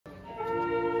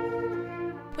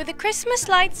With the Christmas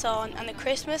lights on and the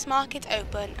Christmas market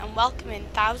open and welcoming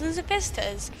thousands of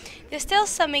visitors, there's still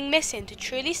something missing to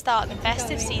truly start the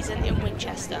festive season in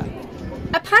Winchester.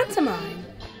 A pantomime.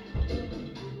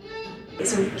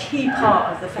 It's a key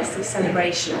part of the festive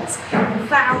celebrations.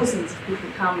 Thousands of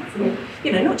people come from,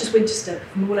 not just Winchester,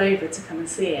 from all over to come and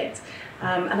see it.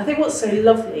 And I think what's so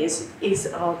lovely is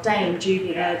our Dame,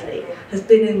 Julian Erdley, has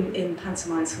been in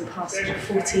pantomimes for the past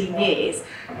 14 years,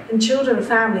 and children and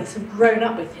families have grown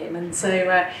up with him, and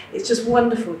so it's just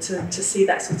wonderful to see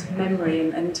that sort of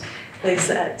memory and those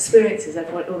experiences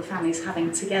of what all the families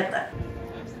having together.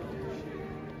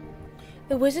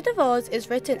 The Wizard of Oz is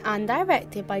written and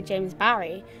directed by James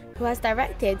Barry, who has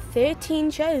directed 13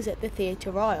 shows at the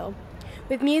Theatre Royal,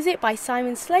 with music by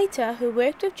Simon Slater, who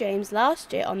worked with James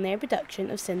last year on their production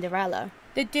of Cinderella.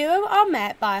 The duo are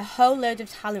met by a whole load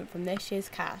of talent from this year's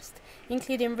cast,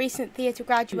 including recent theatre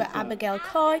graduate Abigail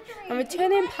Coy and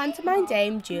returning pantomime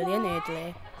dame Julian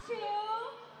Erdley. 2,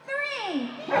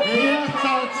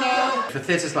 3. For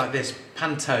theatres like this,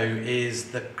 Panto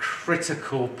is the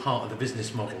critical part of the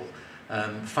business model.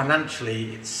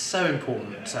 Financially, it's so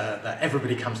important that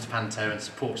everybody comes to Panto and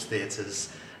supports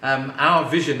theatres. Our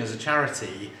vision as a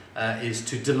charity is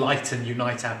to delight and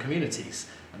unite our communities,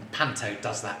 and Panto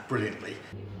does that brilliantly.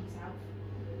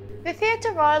 The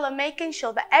Theatre Royal are making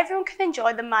sure that everyone can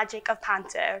enjoy the magic of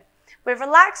Panto, with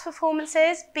relaxed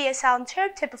performances, BSL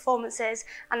interpreted performances,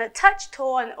 and a touch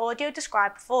tour and audio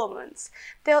described performance.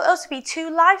 There will also be 2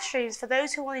 live streams for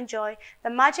those who want to enjoy the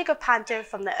magic of Panto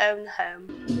from their own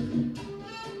home.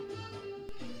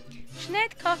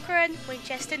 Sinead Cochran,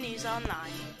 Winchester News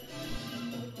Online.